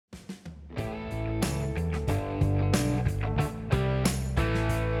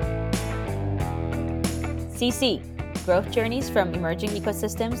CC, growth journeys from emerging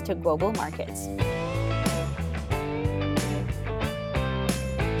ecosystems to global markets.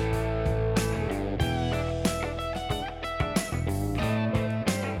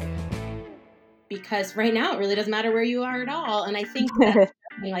 Because right now it really doesn't matter where you are at all. And I think that's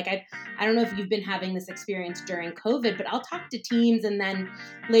like, I don't know if you've been having this experience during COVID, but I'll talk to teams and then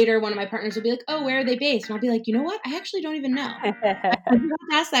later one of my partners will be like, oh, where are they based? And I'll be like, you know what? I actually don't even know. I forgot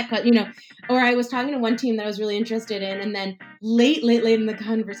to ask that question, or I was talking to one team that I was really interested in. And then late in the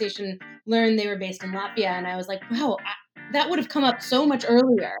conversation, learned they were based in Latvia. And I was like, wow, that would have come up so much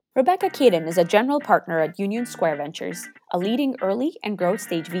earlier. Rebecca Caden is a general partner at Union Square Ventures, a leading early and growth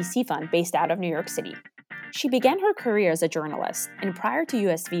stage VC fund based out of New York City. She began her career as a journalist and prior to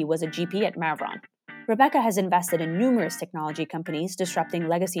USV was a GP at Mavron. Rebecca has invested in numerous technology companies disrupting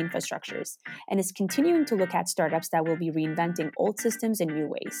legacy infrastructures and is continuing to look at startups that will be reinventing old systems in new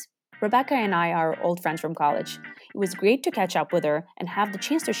ways. Rebecca and I are old friends from college. It was great to catch up with her and have the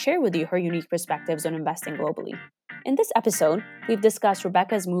chance to share with you her unique perspectives on investing globally. In this episode, we've discussed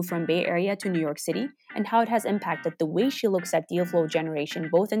Rebecca's move from Bay Area to New York City and how it has impacted the way she looks at deal flow generation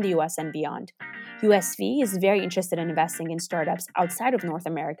both in the US and beyond. USV is very interested in investing in startups outside of North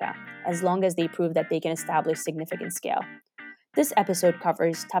America, as long as they prove that they can establish significant scale. This episode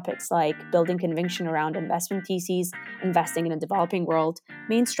covers topics like building conviction around investment theses, investing in a developing world,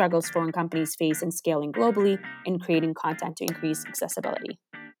 main struggles foreign companies face in scaling globally, and creating content to increase accessibility.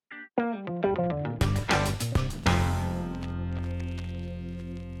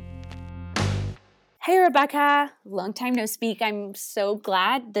 Hey, Rebecca. Long time no speak. I'm so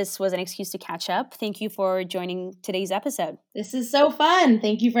glad this was an excuse to catch up. Thank you for joining today's episode. This is so fun.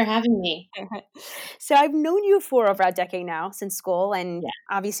 Thank you for having me. So I've known you for over a decade now, since school, and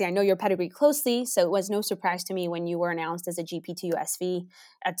obviously I know your pedigree closely, so it was no surprise to me when you were announced as a GP to USV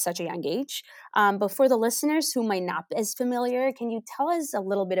at such a young age. But for the listeners who might not be as familiar, can you tell us a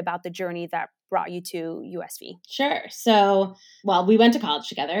little bit about the journey that brought you to USV? Sure. So, we went to college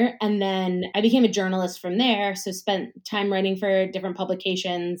together and then I became a journalist from there. So spent time writing for different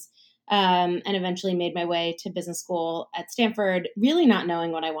publications and eventually made my way to business school at Stanford, really not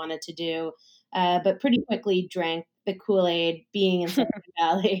knowing what I wanted to do, but pretty quickly drank the Kool-Aid being in Silicon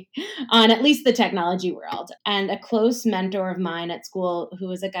Valley on at least the technology world. And a close mentor of mine at school, who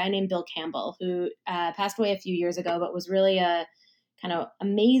was a guy named Bill Campbell, who passed away a few years ago, but was really a kind of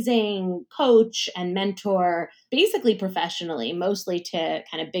amazing coach and mentor, basically professionally, mostly to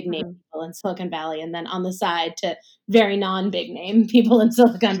kind of big name people in Silicon Valley, and then on the side to very non-big name people in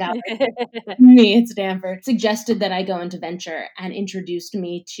Silicon Valley. Me at Stanford suggested that I go into venture and introduced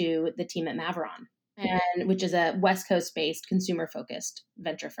me to the team at Mavron, which is a West Coast-based consumer-focused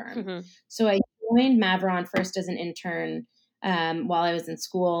venture firm. So I joined Mavron first as an intern while I was in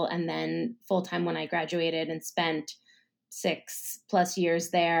school, and then full-time when I graduated, and spent 6+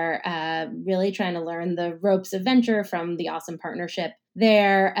 years there, really trying to learn the ropes of venture from the awesome partnership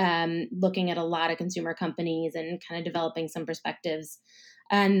there, looking at a lot of consumer companies and kind of developing some perspectives.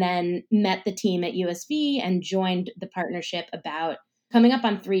 And then met the team at USV and joined the partnership about coming up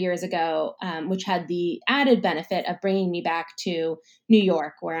on 3 years ago, which had the added benefit of bringing me back to New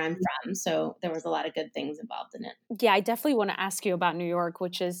York, where I'm from. So there was a lot of good things involved in it. Yeah, I definitely want to ask you about New York,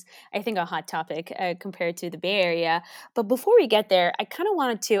 which is, I think, a hot topic compared to the Bay Area. But before we get there, I kind of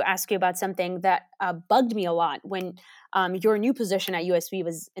wanted to ask you about something that bugged me a lot when your new position at USV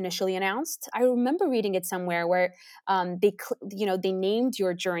was initially announced. I remember reading it somewhere where they named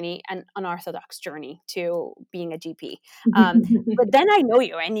your journey an unorthodox journey to being a GP. But then I know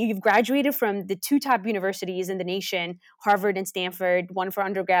you, and you've graduated from the 2 top universities in the nation, Harvard and Stanford, one for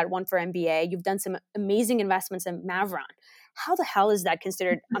undergrad, one for MBA. You've done some amazing investments in Mavron. How the hell is that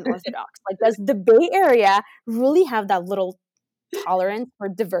considered unorthodox? Like, does the Bay Area really have that little tolerance for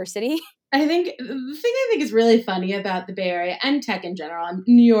diversity? I think the thing I think is really funny about the Bay Area and tech in general, and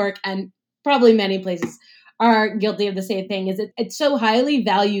New York and probably many places are guilty of the same thing, is it so highly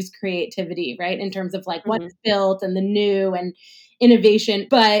values creativity, right? In terms of like what's built and the new and innovation,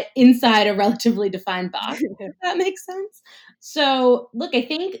 but inside a relatively defined box, if that makes sense. So look, I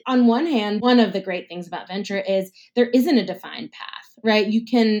think on one hand, one of the great things about venture is there isn't a defined path, right?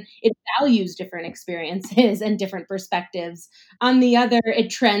 It values different experiences and different perspectives. On the other, it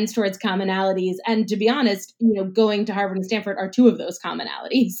trends towards commonalities. And to be honest, going to Harvard and Stanford are 2 of those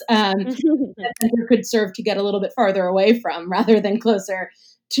commonalities that venture could serve to get a little bit farther away from rather than closer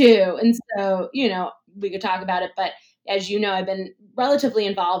to. And so, we could talk about it, but as you know, I've been relatively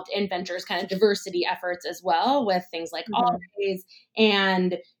involved in ventures kind of diversity efforts as well, with things like Always.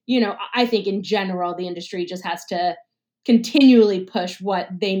 And, I think in general, the industry just has to continually push what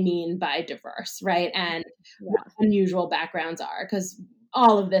they mean by diverse, right? And what Yeah. unusual backgrounds are, because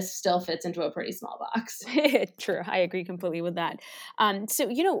all of this still fits into a pretty small box. True. I agree completely with that.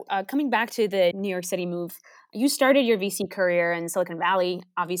 Coming back to the New York City move, you started your VC career in Silicon Valley,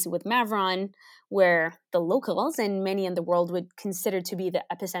 obviously with Mavron, where the locals and many in the world would consider to be the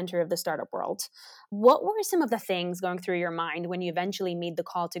epicenter of the startup world. What were some of the things going through your mind when you eventually made the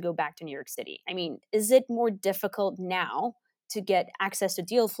call to go back to New York City? I mean, is it more difficult now to get access to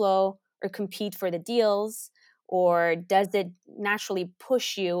deal flow or compete for the deals? Or does it naturally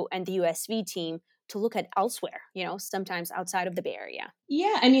push you and the USV team to look at elsewhere, sometimes outside of the Bay Area?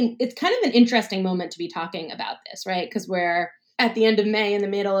 Yeah, I mean, it's kind of an interesting moment to be talking about this, right? Because we're at the end of May in the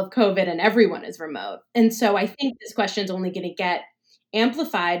middle of COVID and everyone is remote. And so I think this question is only going to get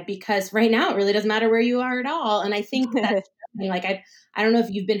amplified because right now it really doesn't matter where you are at all. And I think that's like I don't know if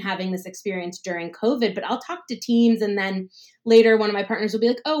you've been having this experience during COVID, but I'll talk to teams and then later one of my partners will be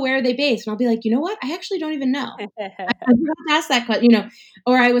like, "Oh, where are they based?" And I'll be like, "You know what? I actually don't even know." I forgot to ask that question,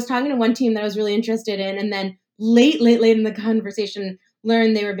 or I was talking to one team that I was really interested in, and then late in the conversation,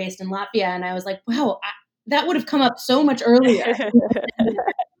 learned they were based in Latvia, and I was like, wow, that would have come up so much earlier.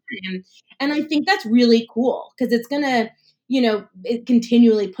 And I think that's really cool because it's going to, it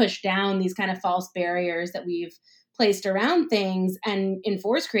continually push down these kind of false barriers that we've placed around things and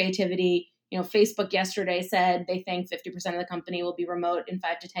enforce creativity. Facebook yesterday said they think 50% of the company will be remote in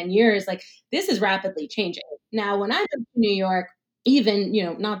 5 to 10 years. Like, this is rapidly changing. Now, when I moved to New York, even,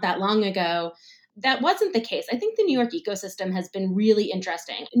 not that long ago, that wasn't the case. I think the New York ecosystem has been really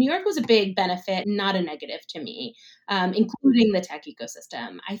interesting. New York was a big benefit, not a negative to me, including the tech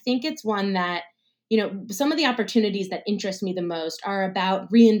ecosystem. I think it's one that, some of the opportunities that interest me the most are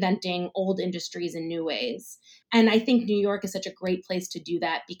about reinventing old industries in new ways. And I think New York is such a great place to do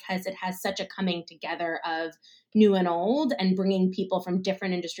that because it has such a coming together of new and old and bringing people from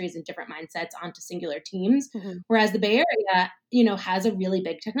different industries and different mindsets onto singular teams. Mhm. Whereas the Bay Area, has a really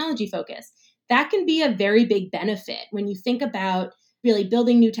big technology focus. That can be a very big benefit when you think about really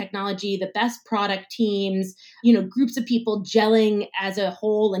building new technology, the best product teams, groups of people gelling as a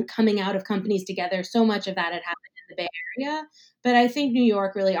whole and coming out of companies together. So much of that had happened in the Bay Area. But I think New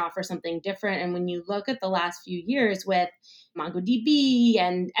York really offers something different. And when you look at the last few years with MongoDB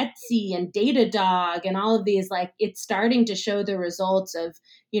and Etsy and Datadog and all of these, like, it's starting to show the results of,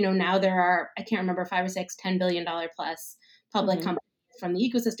 now there are, I can't remember, 5 or 6, $10 billion plus public Mhm. companies from the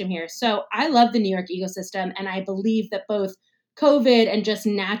ecosystem here. So I love the New York ecosystem. And I believe that both COVID and just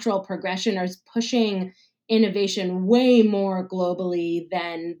natural progression are pushing innovation way more globally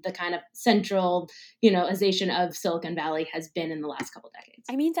than the kind of centralization of Silicon Valley has been in the last couple decades.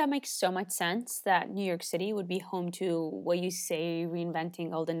 I mean, that makes so much sense that New York City would be home to what you say,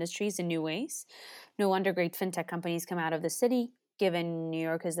 reinventing old industries in new ways. No wonder great fintech companies come out of the city, given New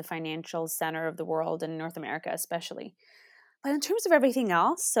York is the financial center of the world and North America, especially. But in terms of everything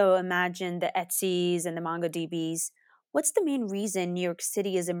else, so imagine the Etsy's and the MongoDBs, what's the main reason New York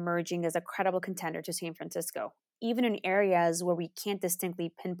City is emerging as a credible contender to San Francisco, even in areas where we can't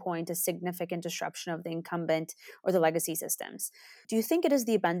distinctly pinpoint a significant disruption of the incumbent or the legacy systems? Do you think it is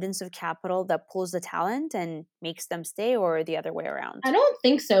the abundance of capital that pulls the talent and makes them stay, or the other way I around? don't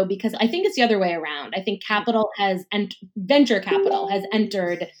think so because I think it's the other way around. I think venture capital has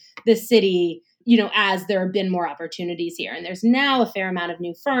entered the city, as there have been more opportunities here. And there's now a fair amount of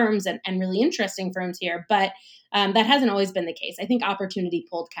new firms and really interesting firms here, but that hasn't always been the case. I think opportunity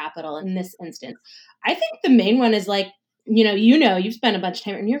pulled capital in this instance. I think the main one is like, you've spent a bunch of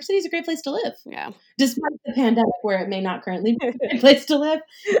time. New York City is a great place to live Yeah. despite the pandemic where it may not currently be a great place to live.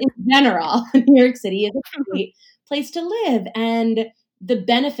 In general, New York City is a great place to live. And the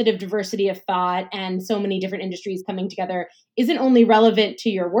benefit of diversity of thought and so many different industries coming together isn't only relevant to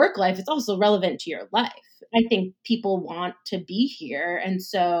your work life, it's also relevant to your life. I think people want to be here. And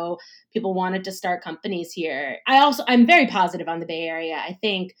so people wanted to start companies here. I'm very positive on the Bay Area. I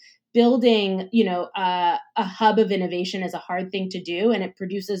think building, a hub of innovation is a hard thing to do and it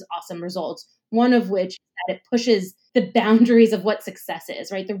produces awesome results. One of which is that it pushes the boundaries of what success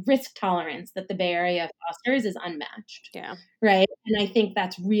is, right? The risk tolerance that the Bay Area fosters is unmatched, Yeah. right? And I think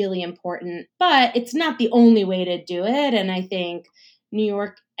that's really important, but it's not the only way to do it. And I think New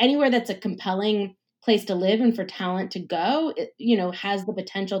York, anywhere that's a compelling place to live and for talent to go, has the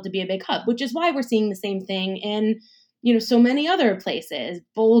potential to be a big hub, which is why we're seeing the same thing in, so many other places,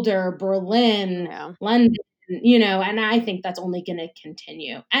 Boulder, Berlin, Yeah. London, and I think that's only going to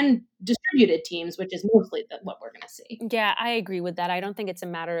continue. And distributed teams, which is mostly what we're going to see. Yeah, I agree with that. I don't think it's a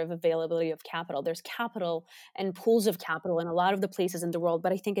matter of availability of capital. There's capital and pools of capital in a lot of the places in the world,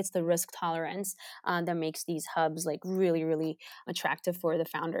 but I think it's the risk tolerance that makes these hubs like really, really attractive for the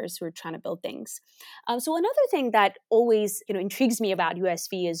founders who are trying to build things. So another thing that always intrigues me about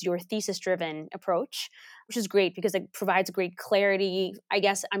USV is your thesis-driven approach, which is great because it provides great clarity, I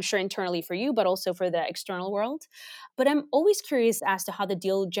guess, I'm sure internally for you, but also for the external world. But I'm always curious as to how the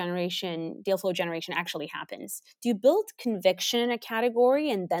deal flow generation actually happens. Do you build conviction in a category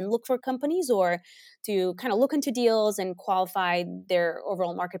and then look for companies, or do you kind of look into deals and qualify their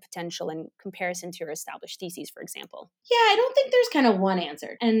overall market potential in comparison to your established theses, for example? Yeah, I don't think there's kind of one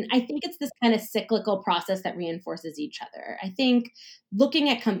answer. And I think it's this kind of cyclical process that reinforces each other. I think looking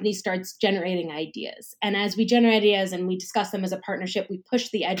at companies starts generating ideas. And as we generate ideas and we discuss them as a partnership, we push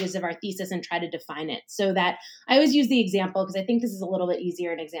the edges of our thesis and try to define it so that I always use the example because I think this is a little bit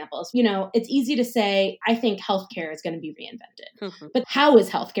easier in examples. It's easy to say, I think healthcare is going to be reinvented. But how is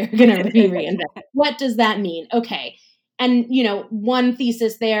healthcare going to be reinvented? What does that mean? Okay. And, one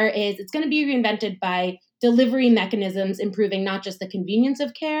thesis there is it's going to be reinvented by delivery mechanisms improving not just the convenience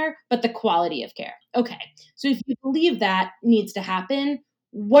of care, but the quality of care. Okay. So if you believe that needs to happen,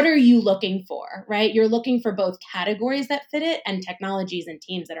 what are you looking for, right? You're looking for both categories that fit it and technologies and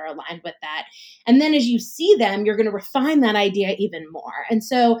teams that are aligned with that. And then as you see them, you're going to refine that idea even more. And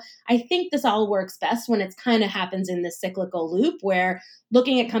so I think this all works best when it's kind of happens in this cyclical loop where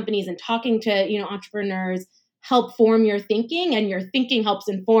looking at companies and talking to, entrepreneurs help form your thinking, and your thinking helps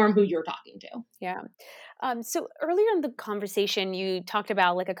inform who you're talking to. Yeah. So earlier in the conversation, you talked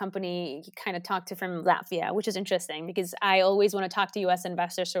about like a company you kind of talked to from Latvia, which is interesting because I always want to talk to U.S.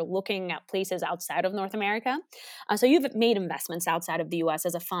 investors who are looking at places outside of North America. So you've made investments outside of the U.S.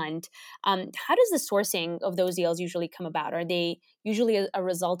 as a fund. How does the sourcing of those deals usually come about? Are they usually a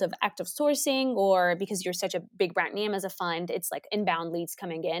result of active sourcing, or because you're such a big brand name as a fund, it's like inbound leads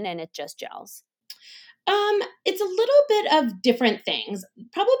coming in and it just gels? It's a little bit of different things.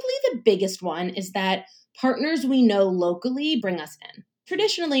 Probably the biggest one is that partners we know locally bring us in.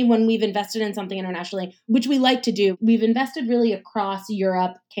 Traditionally, when we've invested in something internationally, which we like to do, we've invested really across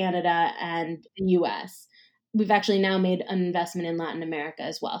Europe, Canada, and the US. We've actually now made an investment in Latin America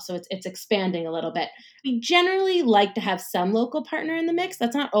as well. So it's expanding a little bit. We generally like to have some local partner in the mix.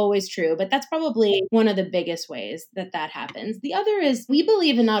 That's not always true, but that's probably one of the biggest ways that happens. The other is we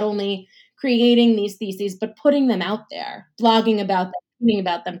believe in not only creating these theses, but putting them out there, blogging about them, tweeting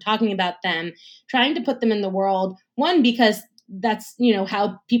about them, talking about them, trying to put them in the world. One, because that's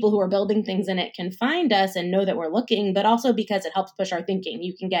how people who are building things in it can find us and know that we're looking, but also because it helps push our thinking.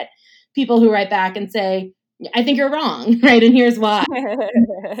 You can get people who write back and say, I think you're wrong, right? And here's why.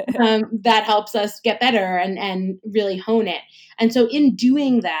 That helps us get better and really hone it. And so in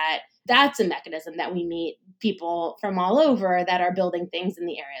doing that, that's a mechanism that we meet people from all over that are building things in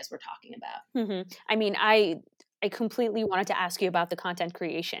the areas we're talking about. I mean, I completely wanted to ask you about the content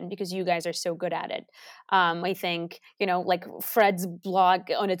creation because you guys are so good at it. I think like Fred's blog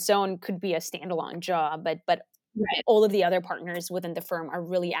on its own could be a standalone job, but Right. all of the other partners within the firm are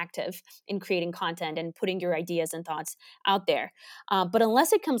really active in creating content and putting your ideas and thoughts out there. But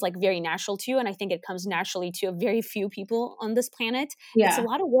unless it comes like very natural to you, and I think it comes naturally to a very few people on this planet, it's a Yeah.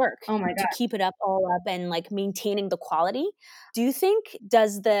 lot of work Oh my to God. keep it up all up and like maintaining the quality. Do you think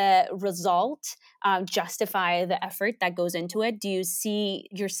does the result justify the effort that goes into it? Do you see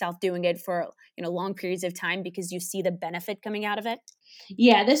yourself doing it for long periods of time because you see the benefit coming out of it?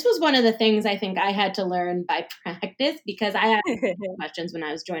 Yeah, this was one of the things I think I had to learn by practice because I had questions when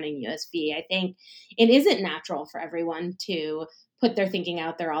I was joining USV. I think it isn't natural for everyone to put their thinking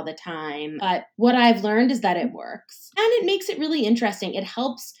out there all the time. But what I've learned is that it works. And it makes it really interesting. It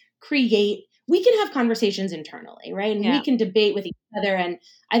helps create, we can have conversations internally, right? And Yeah. we can debate with each other. And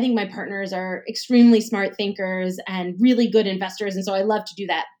I think my partners are extremely smart thinkers and really good investors. And so I love to do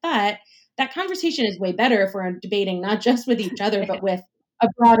that. But that conversation is way better if we're debating not just with each other, but with a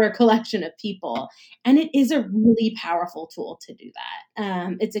broader collection of people. And it is a really powerful tool to do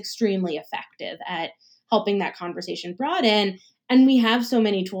that. It's extremely effective at helping that conversation broaden. And we have so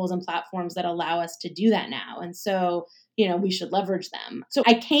many tools and platforms that allow us to do that now. And so, we should leverage them. So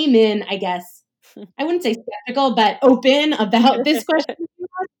I came in, I guess, I wouldn't say skeptical, but open about this question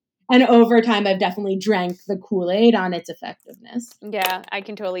And over time, I've definitely drank the Kool-Aid on its effectiveness. Yeah, I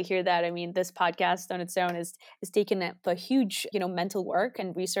can totally hear that. I mean, this podcast on its own is taking up a huge, mental work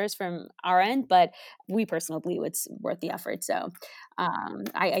and resource from our end, but we personally believe it's worth the effort. So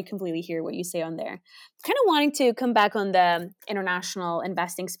I completely hear what you say on there. Kind of wanting to come back on the international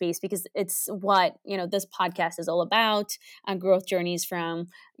investing space because it's what, this podcast is all about, growth journeys from,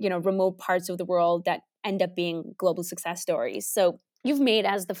 remote parts of the world that end up being global success stories. So you've made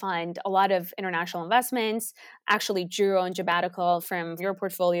as the fund a lot of international investments. Actually, Juro and Jabatical from your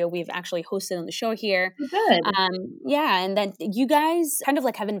portfolio, we've actually hosted on the show here. Good. Yeah, and then you guys kind of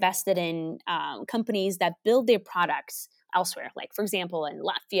like have invested in companies that build their products elsewhere, like for example in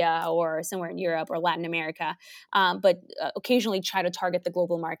Latvia or somewhere in Europe or Latin America, but occasionally try to target the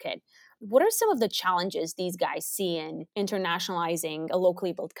global market. What are some of the challenges these guys see in internationalizing a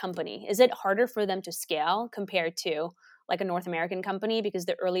locally built company? Is it harder for them to scale compared to like a North American company because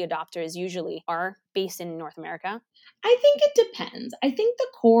the early adopters usually are based in North America? I think it depends. I think the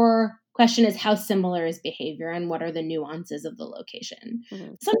core question is how similar is behavior and what are the nuances of the location.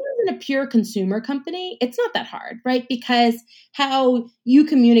 Mm-hmm. Sometimes in a pure consumer company, it's not that hard, right? Because how you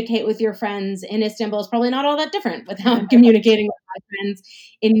communicate with your friends in Istanbul is probably not all that different with how I'm communicating with my friends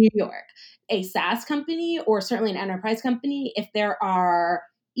in New York. A SaaS company or certainly an enterprise company, if there are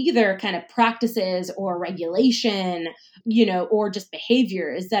either kind of practices or regulation, or just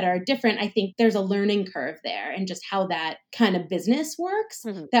behaviors that are different, I think there's a learning curve there and just how that kind of business works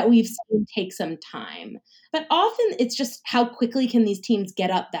Mm-hmm. that we've seen take some time. But often it's just how quickly can these teams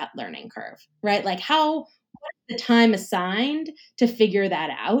get up that learning curve, right? Like what's the time assigned to figure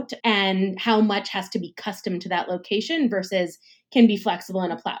that out and how much has to be custom to that location versus can be flexible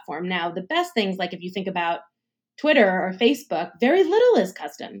in a platform. Now, the best things, like if you think about Twitter or Facebook, very little is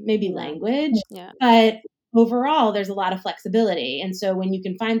custom, maybe Yeah. language, Yeah. but overall there's a lot of flexibility. And so when you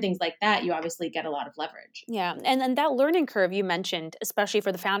can find things like that, you obviously get a lot of leverage. Yeah. And then that learning curve you mentioned, especially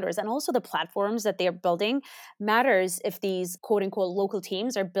for the founders and also the platforms that they're building, matters if these quote unquote local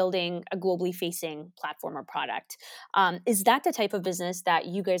teams are building a globally facing platform or product. Is that the type of business that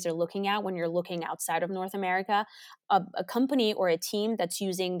you guys are looking at when you're looking outside of North America? A company or a team that's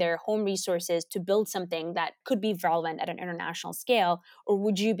using their home resources to build something that could be relevant at an international scale? Or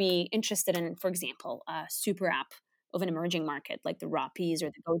would you be interested in, for example, a super app of an emerging market like the Rappies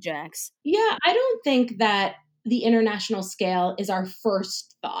or the Gojeks? Yeah, I don't think that the international scale is our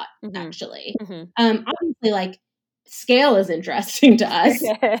first thought, Mhm. actually. Mhm. Obviously, like, scale is interesting to us.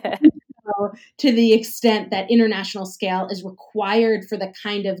 So, to the extent that international scale is required for the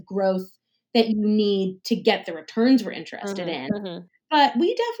kind of growth that you need to get the returns we're interested Mhm. in. Mhm. But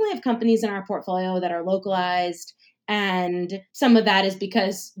we definitely have companies in our portfolio that are localized. And some of that is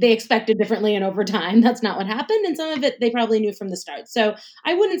because they expected differently, and over time, that's not what happened. And some of it they probably knew from the start. So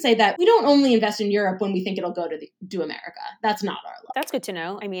I wouldn't say that we don't only invest in Europe when we think it'll go to America. That's not our level. That's good to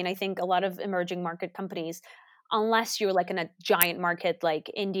know. I mean, I think a lot of emerging market companies, unless you're like in a giant market like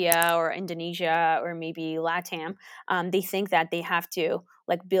India or Indonesia or maybe LATAM, they think that they have to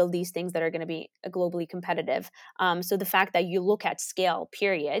like build these things that are going to be globally competitive. So the fact that you look at scale,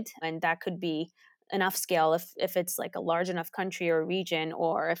 period, and that could be enough scale if it's like a large enough country or region,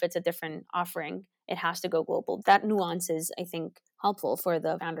 or if it's a different offering, it has to go global. That nuance is, I think, helpful for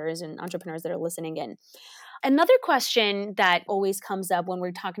the founders and entrepreneurs that are listening in. Another question that always comes up when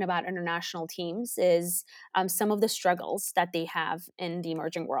we're talking about international teams is some of the struggles that they have in the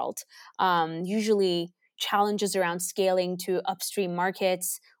emerging world. Usually, challenges around scaling to upstream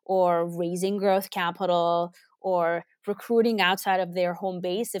markets or raising growth capital or recruiting outside of their home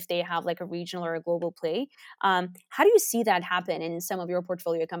base if they have like a regional or a global play. How do you see that happen in some of your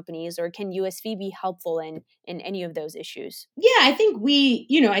portfolio companies, or can USV be helpful in any of those issues? Yeah, I think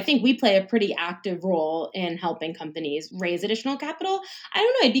we play a pretty active role in helping companies raise additional capital. I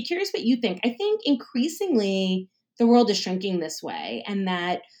don't know, I'd be curious what you think. I think increasingly the world is shrinking this way, and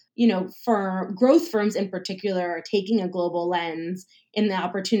that, for growth firms in particular are taking a global lens in the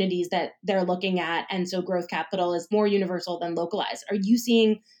opportunities that they're looking at, and so growth capital is more universal than localized. Are you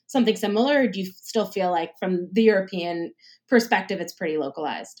seeing something similar, or do you still feel like from the European perspective it's pretty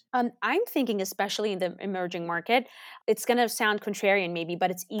localized? I'm thinking, especially in the emerging market, it's going to sound contrarian maybe,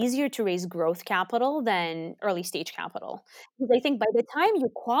 but it's easier to raise growth capital than early stage capital. Because I think by the time you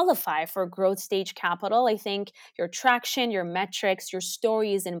qualify for growth stage capital, I think your traction, your metrics, your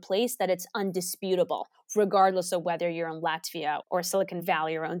story is in place that it's undisputable, regardless of whether you're in Latvia or Silicon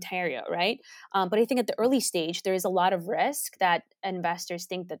Valley or Ontario, right? But I think at the early stage, there is a lot of risk that investors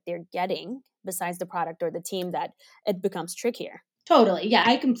think that they're getting besides the product or the team that it becomes trickier. Totally. Yeah,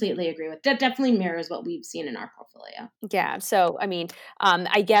 I completely agree with that. Definitely mirrors what we've seen in our portfolio. Yeah. So, I mean,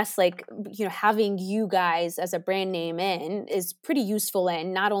 I guess like, having you guys as a brand name in is pretty useful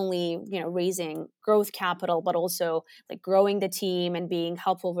in not only, raising growth capital, but also like growing the team and being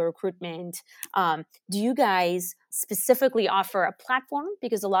helpful with recruitment. Do you guys specifically offer a platform?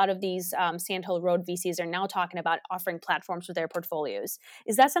 Because a lot of these Sandhill Road VCs are now talking about offering platforms for their portfolios.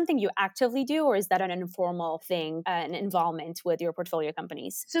 Is that something you actively do, or is that an informal thing, an involvement with your portfolio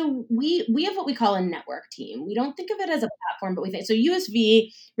companies? So we have what we call a network team. We don't think of it as a platform, but we think so. USV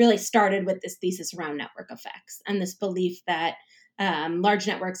really started with this thesis around network effects and this belief that large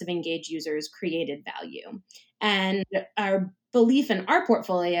networks of engaged users created value. And our belief in our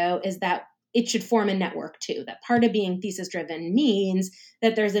portfolio is that it should form a network too. That part of being thesis driven means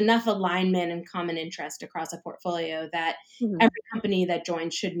that there's enough alignment and common interest across a portfolio that Mhm. every company that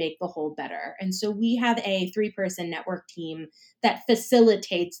joins should make the whole better. And so we have a 3-person network team that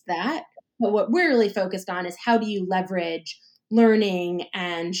facilitates that. But what we're really focused on is how do you leverage learning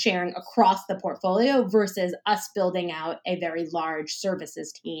and sharing across the portfolio versus us building out a very large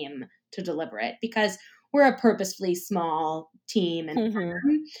services team to deliver it, because we're a purposefully small team and Mhm.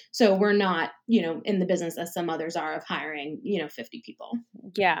 firm. So we're not, in the business as some others are of hiring, 50 people.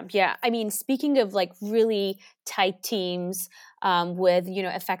 Yeah, yeah. I mean, speaking of like really tight teams with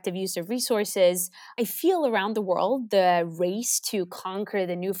effective use of resources, I feel around the world the race to conquer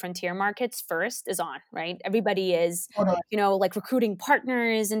the new frontier markets first is on. Right, everybody is Totally. like recruiting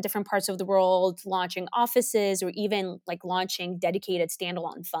partners in different parts of the world, launching offices, or even like launching dedicated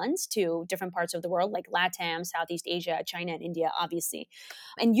standalone funds to different parts of the world, like LATAM, Southeast Asia, China, and India, obviously.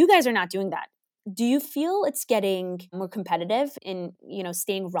 And you guys are not doing that. Do you feel it's getting more competitive in,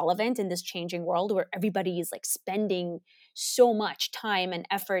 staying relevant in this changing world where everybody is like spending so much time and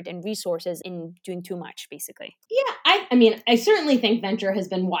effort and resources in doing too much, basically? Yeah, I mean, I certainly think venture has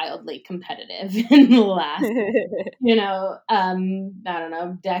been wildly competitive in the last I don't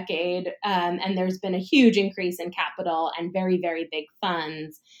know, decade. And there's been a huge increase in capital and very, very big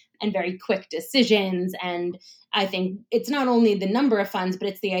funds and very quick decisions. And I think it's not only the number of funds, but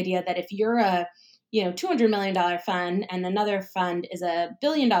it's the idea that if you're a, $200 million fund and another fund is a $1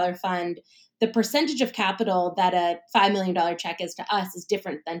 billion fund, the percentage of capital that a $5 million check is to us is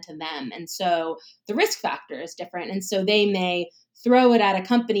different than to them. And so the risk factor is different. And so they may throw it at a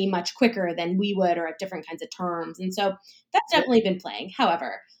company much quicker than we would or at different kinds of terms. And so that's definitely been playing.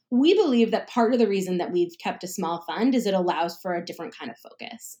 However, we believe that part of the reason that we've kept a small fund is it allows for a different kind of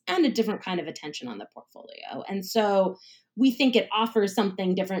focus and a different kind of attention on the portfolio. And so we think it offers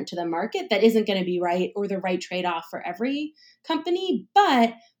something different to the market that isn't going to be right or the right trade off for every company.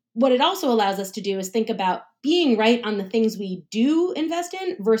 But what it also allows us to do is think about being right on the things we do invest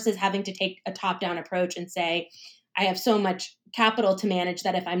in versus having to take a top down approach and say, I have so much capital to manage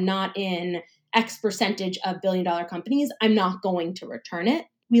that if I'm not in X percentage of $1 billion companies, I'm not going to return it.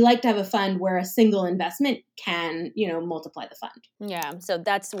 We like to have a fund where a single investment can, multiply the fund. Yeah, so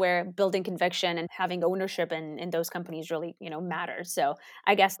that's where building conviction and having ownership in those companies really, matters. So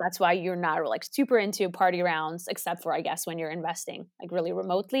I guess that's why you're not like super into party rounds, except for I guess when you're investing like really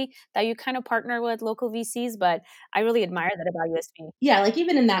remotely, that you kind of partner with local VCs. But I really admire that about USV. Yeah, like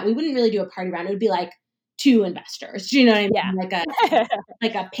even in that, we wouldn't really do a party round. It would be like two investors. Do you know what I mean? Yeah.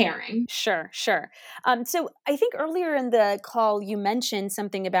 Like a pairing. Sure, sure. So I think earlier in the call you mentioned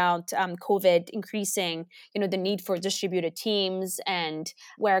something about COVID increasing, the need for distributed teams and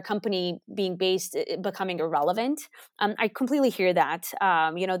where a company being based becoming irrelevant. I completely hear that.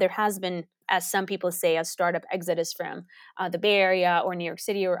 There has been, as some people say, a startup exodus from the Bay Area or New York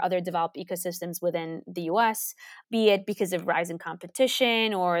City or other developed ecosystems within the U.S., be it because of rising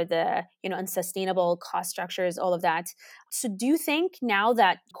competition or the unsustainable cost structures, all of that. So do you think now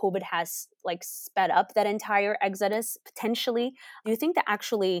that COVID has like sped up that entire exodus potentially, do you think that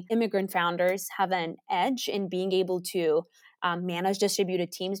actually immigrant founders have an edge in being able to manage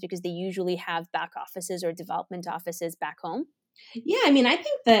distributed teams because they usually have back offices or development offices back home? Yeah, I mean, I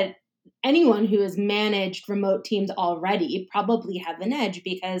think that anyone who has managed remote teams already probably have an edge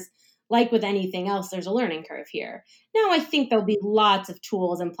because, like with anything else, there's a learning curve here. Now, I think there'll be lots of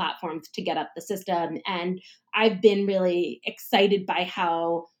tools and platforms to get up the system. And I've been really excited by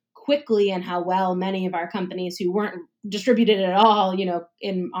how quickly and how well many of our companies who weren't distributed at all,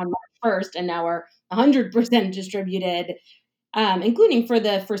 on March 1st and now are 100% distributed, including for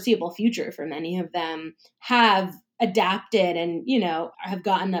the foreseeable future for many of them, have adapted and have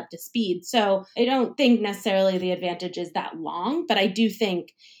gotten up to speed. So I don't think necessarily the advantage is that long, but I do think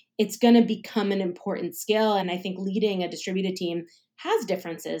it's going to become an important skill. And I think leading a distributed team has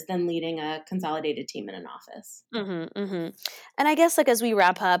differences than leading a consolidated team in an office. And I guess, like, as we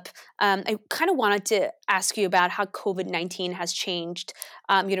wrap up, I kind of wanted to ask you about how COVID-19 has changed,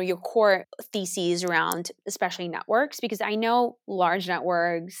 your core theses around especially networks, because I know large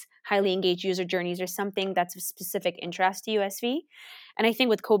networks, highly engaged user journeys are something that's of specific interest to USV. And I think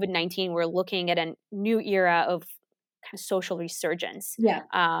with COVID-19, we're looking at a new era of kind of social resurgence, Yeah.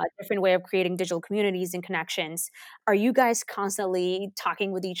 different way of creating digital communities and connections. Are you guys constantly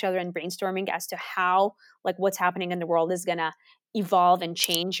talking with each other and brainstorming as to how, like, what's happening in the world is going to evolve and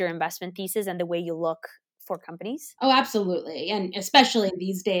change your investment thesis and the way you look for companies? Oh, absolutely. And especially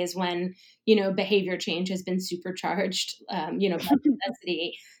these days when, behavior change has been supercharged, by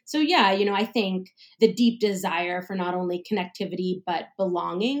necessity. So, yeah, I think the deep desire for not only connectivity, but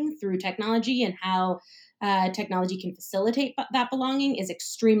belonging through technology and how technology can facilitate that belonging is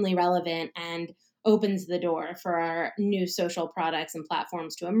extremely relevant and opens the door for our new social products and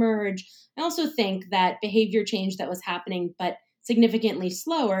platforms to emerge. I also think that behavior change that was happening, but significantly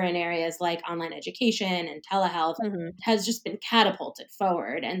slower in areas like online education and telehealth Mhm. has just been catapulted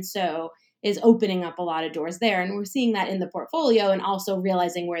forward. And so is opening up a lot of doors there. And we're seeing that in the portfolio and also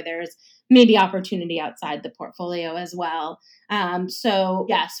realizing where there's maybe opportunity outside the portfolio as well. So,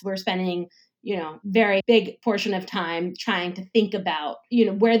 yes, we're spending very big portion of time trying to think about,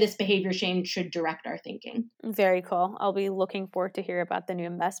 where this behavior change should direct our thinking. Very cool. I'll be looking forward to hear about the new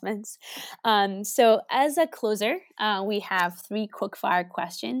investments. So, as a closer, we have three quick fire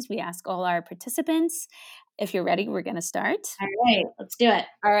questions we ask all our participants. If you're ready, we're going to start. All right, let's do it.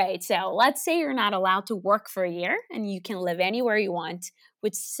 All right. So, let's say you're not allowed to work for a year and you can live anywhere you want.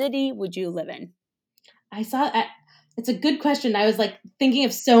 Which city would you live in? I saw it's a good question. I was like thinking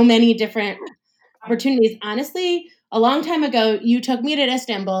of so many different opportunities. Honestly, a long time ago, you took me to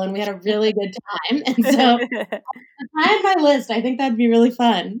Istanbul and we had a really good time. And so I had my list. I think that'd be really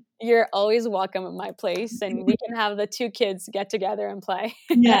fun. You're always welcome at my place, and we can have the two kids get together and play.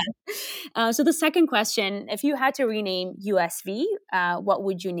 Yeah. So, the second question, if you had to rename USV, what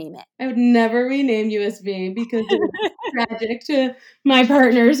would you name it? I would never rename USV because it would be tragic to my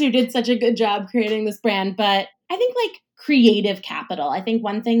partners who did such a good job creating this brand. But I think like creative capital. I think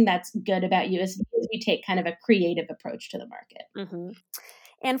one thing that's good about USV is we take kind of a creative approach to the market. Mhm.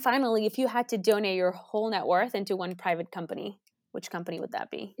 And finally, if you had to donate your whole net worth into one private company, which company would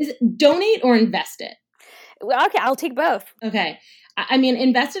that be? Is it donate or invest it? Well, okay, I'll take both. Okay. I mean,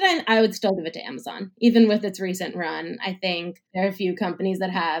 invested in, I would still give it to Amazon, even with its recent run. I think there are a few companies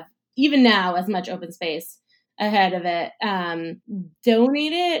that have, even now, as much open space ahead of it.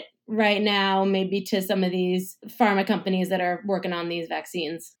 Donate it right now, maybe to some of these pharma companies that are working on these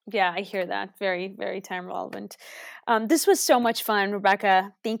vaccines. Yeah, I hear that. Very, very time relevant. This was so much fun,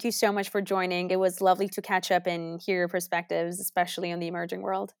 Rebecca. Thank you so much for joining. It was lovely to catch up and hear your perspectives, especially on the emerging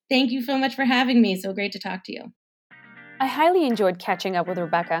world. Thank you so much for having me. So great to talk to you. I highly enjoyed catching up with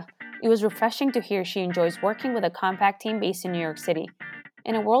Rebecca. It was refreshing to hear she enjoys working with a compact team based in New York City.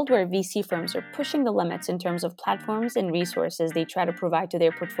 In a world where VC firms are pushing the limits in terms of platforms and resources they try to provide to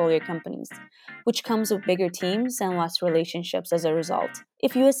their portfolio companies, which comes with bigger teams and less relationships as a result.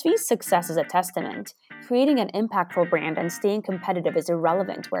 If USV's success is a testament, creating an impactful brand and staying competitive is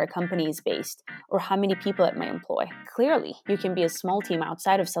irrelevant where a company is based or how many people it may employ. Clearly, you can be a small team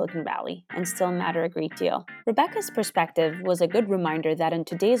outside of Silicon Valley and still matter a great deal. Rebecca's perspective was a good reminder that in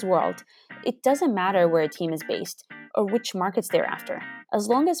today's world, it doesn't matter where a team is based or which markets they're after. As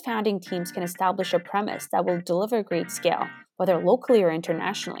long as founding teams can establish a premise that will deliver great scale, whether locally or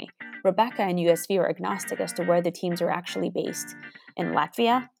internationally, Rebecca and USV are agnostic as to where the teams are actually based, in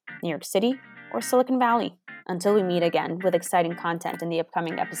Latvia, New York City, or Silicon Valley. Until we meet again with exciting content in the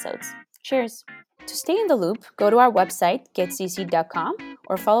upcoming episodes. Cheers! To stay in the loop, go to our website, getcc.com,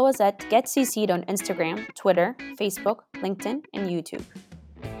 or follow us at GetCC'd on Instagram, Twitter, Facebook, LinkedIn, and YouTube.